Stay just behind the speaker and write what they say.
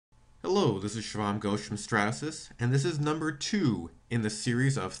Hello, this is Shivam Ghosh from Stratasys, and this is number 2 in the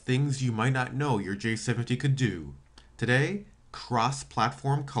series of things you might not know your J750 could do. Today,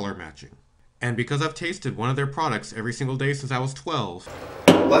 cross-platform color matching. And because I've tasted one of their products every single day since I was 12,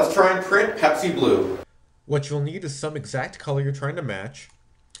 let's try and print Pepsi Blue. What you'll need is some exact color you're trying to match,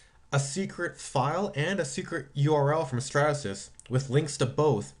 a secret file and a secret URL from Stratasys with links to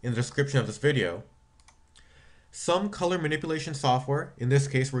both in the description of this video, some color manipulation software, in this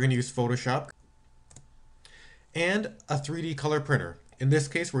case we're going to use Photoshop, and a 3D color printer. In this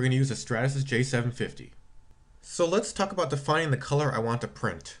case we're going to use a Stratasys J750. So let's talk about defining the color I want to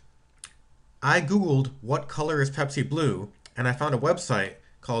print. I googled what color is Pepsi Blue and I found a website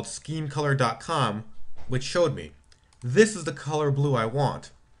called schemecolor.com which showed me this is the color blue I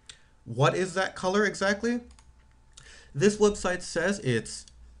want. What is that color exactly? This website says it's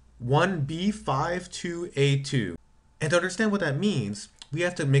 1B52A2. And to understand what that means, we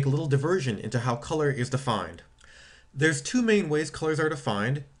have to make a little diversion into how color is defined. There's two main ways colors are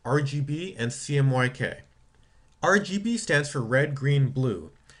defined, RGB and CMYK. RGB stands for red, green, blue,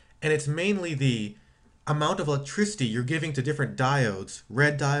 and it's mainly the amount of electricity you're giving to different diodes,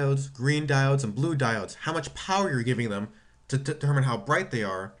 red diodes, green diodes, and blue diodes, how much power you're giving them to determine how bright they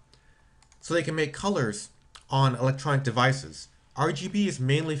are, so they can make colors on electronic devices. RGB is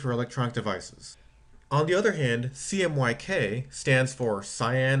mainly for electronic devices. On the other hand, CMYK stands for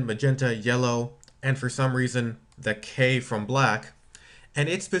cyan, magenta, yellow, and for some reason the K from black, and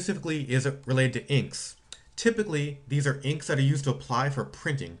it specifically is related to inks. Typically, these are inks that are used to apply for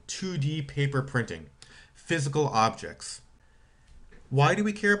printing, 2D paper printing, physical objects. Why do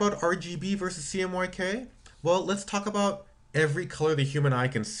we care about RGB versus CMYK? Well, let's talk about every color the human eye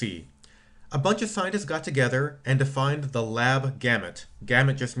can see. A bunch of scientists got together and defined the lab gamut.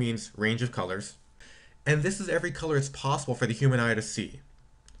 Gamut just means range of colors. And this is every color it's possible for the human eye to see.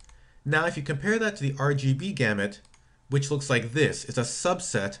 Now if you compare that to the RGB gamut, which looks like this, it's a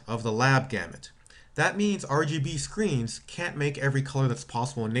subset of the lab gamut. That means RGB screens can't make every color that's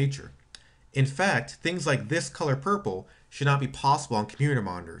possible in nature. In fact, things like this color purple should not be possible on computer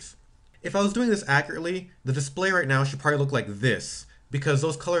monitors. If I was doing this accurately, the display right now should probably look like this, because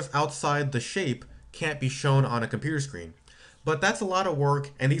those colors outside the shape can't be shown on a computer screen. But that's a lot of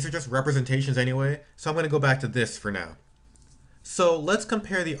work, and these are just representations anyway, so I'm going to go back to this for now. So let's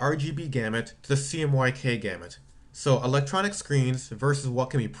compare the RGB gamut to the CMYK gamut. So electronic screens versus what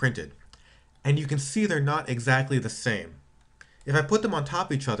can be printed. And you can see they're not exactly the same. If I put them on top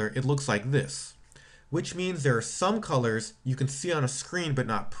of each other, it looks like this, which means there are some colors you can see on a screen but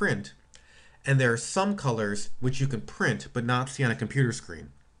not print, and there are some colors which you can print but not see on a computer screen.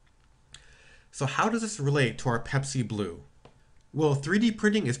 So how does this relate to our Pepsi Blue? Well, 3D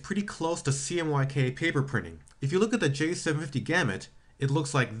printing is pretty close to CMYK paper printing. If you look at the J750 gamut, it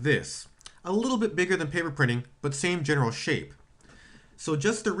looks like this. A little bit bigger than paper printing, but same general shape. So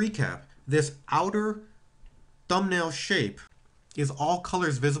just to recap, this outer thumbnail shape is all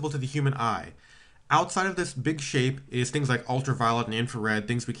colors visible to the human eye. Outside of this big shape is things like ultraviolet and infrared,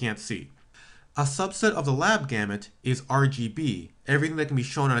 things we can't see. A subset of the lab gamut is RGB, everything that can be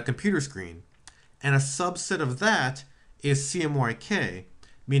shown on a computer screen. And a subset of that is CMYK,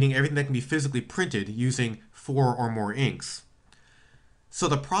 meaning everything that can be physically printed using 4 or more inks. So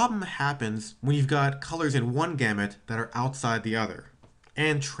the problem happens when you've got colors in one gamut that are outside the other,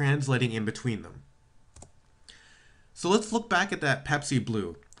 and translating in between them. So let's look back at that Pepsi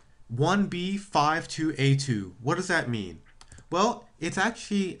Blue. 1B52A2, what does that mean? Well, it's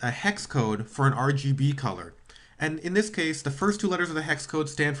actually a hex code for an RGB color. And in this case, the first two letters of the hex code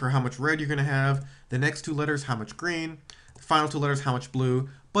stand for how much red you're going to have, the next two letters how much green, the final two letters how much blue,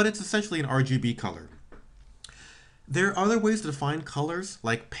 but it's essentially an RGB color. There are other ways to define colors,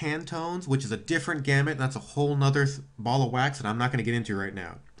 like Pantones, which is a different gamut, and that's a whole nother ball of wax that I'm not going to get into right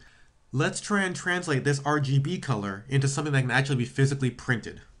now. Let's try and translate this RGB color into something that can actually be physically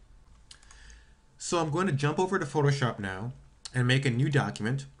printed. So I'm going to jump over to Photoshop now and make a new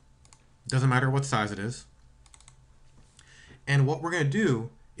document. Doesn't matter what size it is. And what we're going to do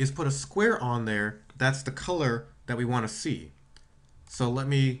is put a square on there that's the color that we want to see. So let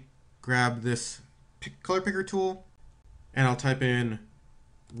me grab this color picker tool and I'll type in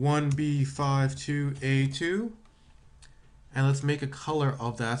 1B52A2 and let's make a color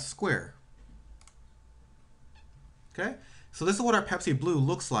of that square. Okay, so this is what our Pepsi Blue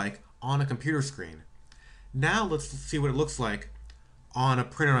looks like on a computer screen. Now let's see what it looks like on a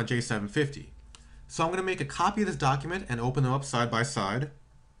printer on a J750. So I'm going to make a copy of this document and open them up side by side.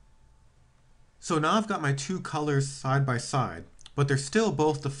 So now I've got my two colors side by side, but they're still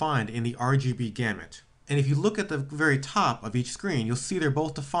both defined in the RGB gamut. And if you look at the very top of each screen, you'll see they're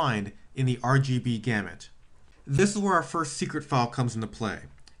both defined in the RGB gamut. This is where our first secret file comes into play.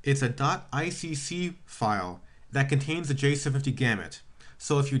 It's a .icc file that contains the J750 gamut.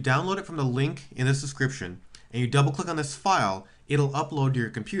 So if you download it from the link in this description and you double click on this file, it'll upload to your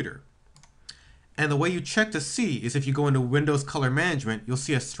computer. And the way you check to see is if you go into Windows Color Management, you'll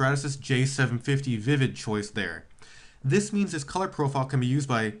see a Stratasys J750 Vivid choice there. This means this color profile can be used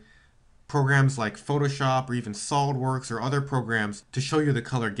by programs like Photoshop or even SolidWorks or other programs to show you the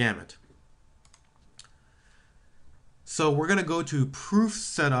color gamut. So we're going to go to Proof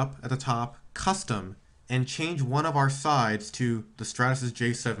Setup at the top, Custom, and change one of our sides to the Stratasys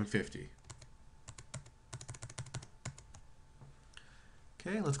J750.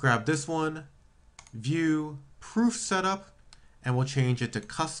 Okay, let's grab this one, View, Proof Setup, and we'll change it to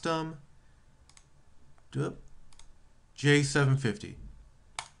Custom J750.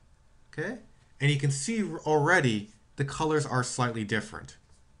 Okay, and you can see already the colors are slightly different.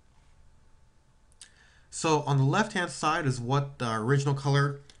 So on the left-hand side is what the original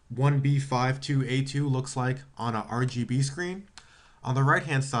color 1B52A2 looks like on a RGB screen. On the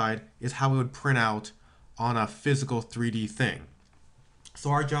right-hand side is how it would print out on a physical 3D thing. So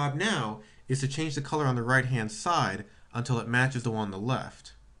our job now is to change the color on the right-hand side until it matches the one on the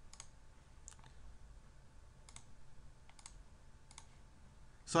left.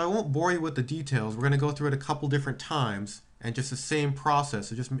 So I won't bore you with the details. We're going to go through it a couple different times and just the same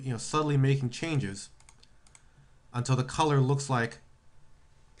process of just subtly making changes until the color looks like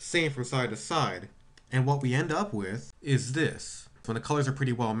same from side to side. And what we end up with is this, when the colors are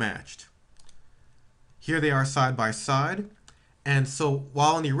pretty well matched. Here they are side by side. And so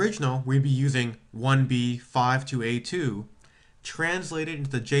while in the original we'd be using 1B52A2, translated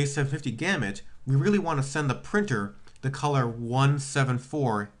into the J750 gamut, we really want to send the printer the color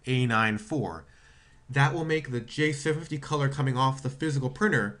 174A94. That will make the J750 color coming off the physical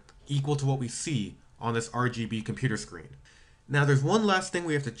printer equal to what we see on this RGB computer screen. Now there's one last thing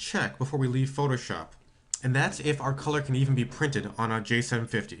we have to check before we leave Photoshop, and that's if our color can even be printed on a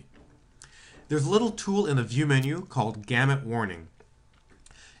J750. There's a little tool in the View menu called Gamut Warning.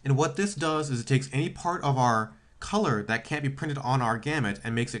 And what this does is it takes any part of our color that can't be printed on our gamut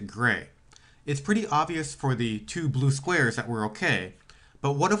and makes it gray. It's pretty obvious for the two blue squares that we're okay,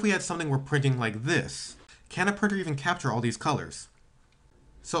 but what if we had something we're printing like this? Can a printer even capture all these colors?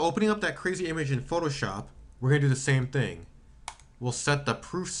 So opening up that crazy image in Photoshop, we're going to do the same thing. We'll set the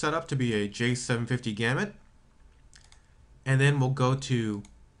proof setup to be a J750 gamut, and then we'll go to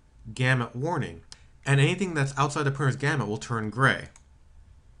Gamut Warning, and anything that's outside the printer's gamut will turn gray.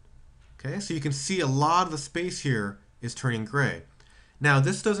 Okay, so you can see a lot of the space here is turning gray. Now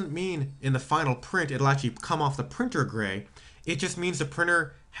this doesn't mean in the final print it'll actually come off the printer gray. It just means the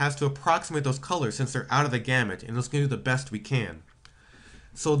printer has to approximate those colors since they're out of the gamut, and it's going to do the best we can.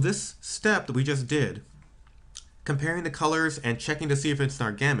 So this step that we just did, comparing the colors and checking to see if it's in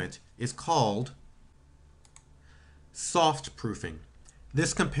our gamut, is called soft proofing.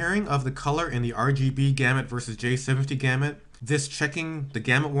 This comparing of the color in the RGB gamut versus J750 gamut, this checking the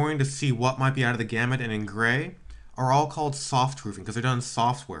gamut warning to see what might be out of the gamut and in gray, are all called soft proofing because they're done in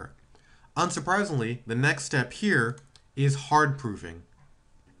software. Unsurprisingly, the next step here is hard proofing.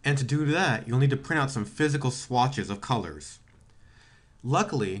 And to do that, you'll need to print out some physical swatches of colors.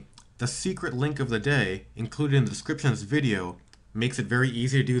 Luckily, the secret link of the day, included in the description of this video, makes it very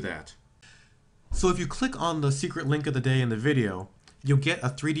easy to do that. So if you click on the secret link of the day in the video, you'll get a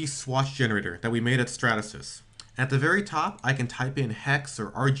 3D swatch generator that we made at Stratasys. At the very top, I can type in hex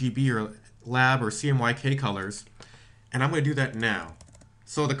or RGB or lab or CMYK colors, and I'm going to do that now.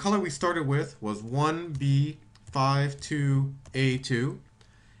 So the color we started with was 1B52A2,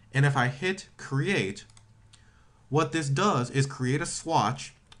 and if I hit create, what this does is create a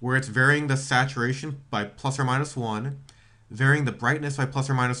swatch where it's varying the saturation by ±1, varying the brightness by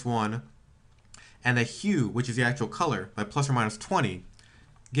 ±1, and the hue, which is the actual color, by ±20,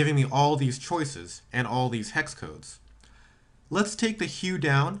 giving me all these choices and all these hex codes. Let's take the hue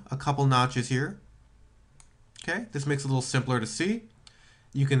down a couple notches here. Okay, this makes it a little simpler to see.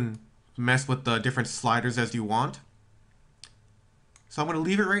 You can mess with the different sliders as you want. So I'm going to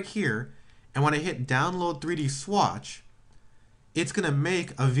leave it right here, and when I hit download 3D swatch, it's going to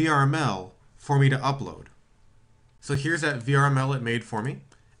make a VRML for me to upload. So here's that VRML it made for me,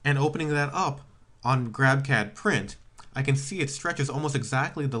 and opening that up on GrabCAD print, I can see it stretches almost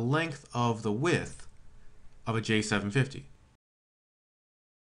exactly the length of the width of a J750.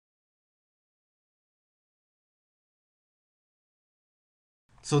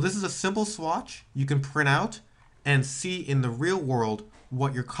 So this is a simple swatch you can print out and see in the real world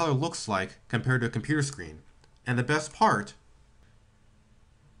what your color looks like compared to a computer screen. And the best part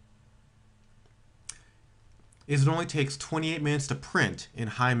is it only takes 28 minutes to print in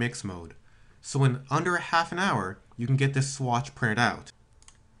high mix mode. So in under a half an hour, you can get this swatch printed out.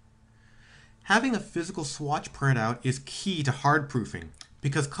 Having a physical swatch printout is key to hard proofing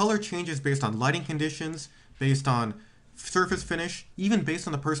because color changes based on lighting conditions, based on surface finish, even based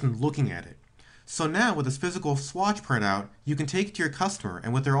on the person looking at it. So now with this physical swatch printout, you can take it to your customer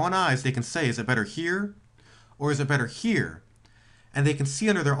and with their own eyes they can say, is it better here or is it better here? And they can see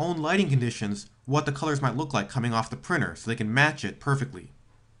under their own lighting conditions what the colors might look like coming off the printer so they can match it perfectly.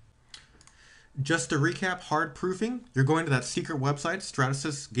 Just to recap hard proofing, you're going to that secret website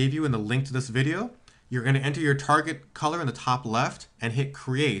Stratasys gave you in the link to this video. You're going to enter your target color in the top left and hit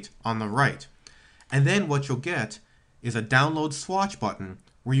create on the right. And then what you'll get is a download swatch button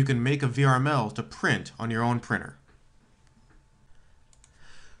where you can make a VRML to print on your own printer.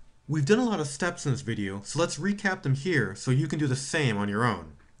 We've done a lot of steps in this video, so let's recap them here so you can do the same on your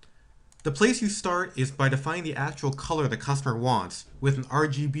own. The place you start is by defining the actual color the customer wants with an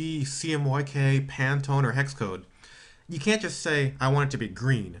RGB, CMYK, Pantone, or hex code. You can't just say, I want it to be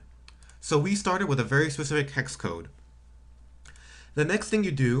green. So we started with a very specific hex code. The next thing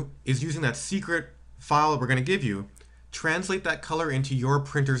you do is using that secret file we're going to give you, translate that color into your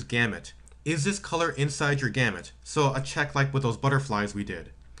printer's gamut. Is this color inside your gamut? So a check like with those butterflies we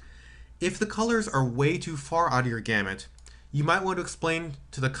did. If the colors are way too far out of your gamut, you might want to explain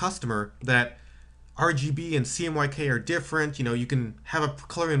to the customer that RGB and CMYK are different. You can have a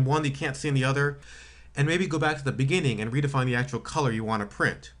color in one that you can't see in the other, and maybe go back to the beginning and redefine the actual color you want to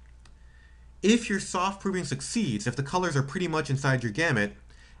print. If your soft proofing succeeds, if the colors are pretty much inside your gamut,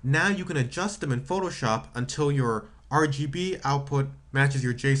 now you can adjust them in Photoshop until your RGB output matches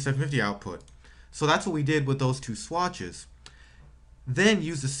your J750 output. So that's what we did with those two swatches. Then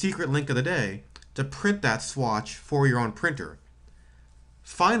use the secret link of the day to print that swatch for your own printer.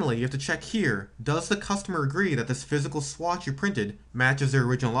 Finally, you have to check here, does the customer agree that this physical swatch you printed matches their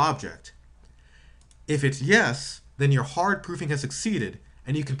original object? If it's yes, then your hard proofing has succeeded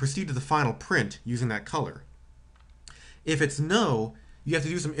and you can proceed to the final print using that color. If it's no, you have to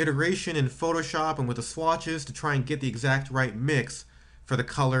do some iteration in Photoshop and with the swatches to try and get the exact right mix for the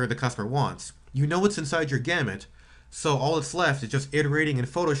color the customer wants. You know what's inside your gamut, so all that's left is just iterating in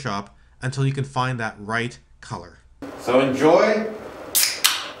Photoshop until you can find that right color. So enjoy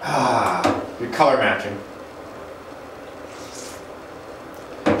your color matching.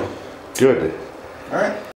 Good. All right.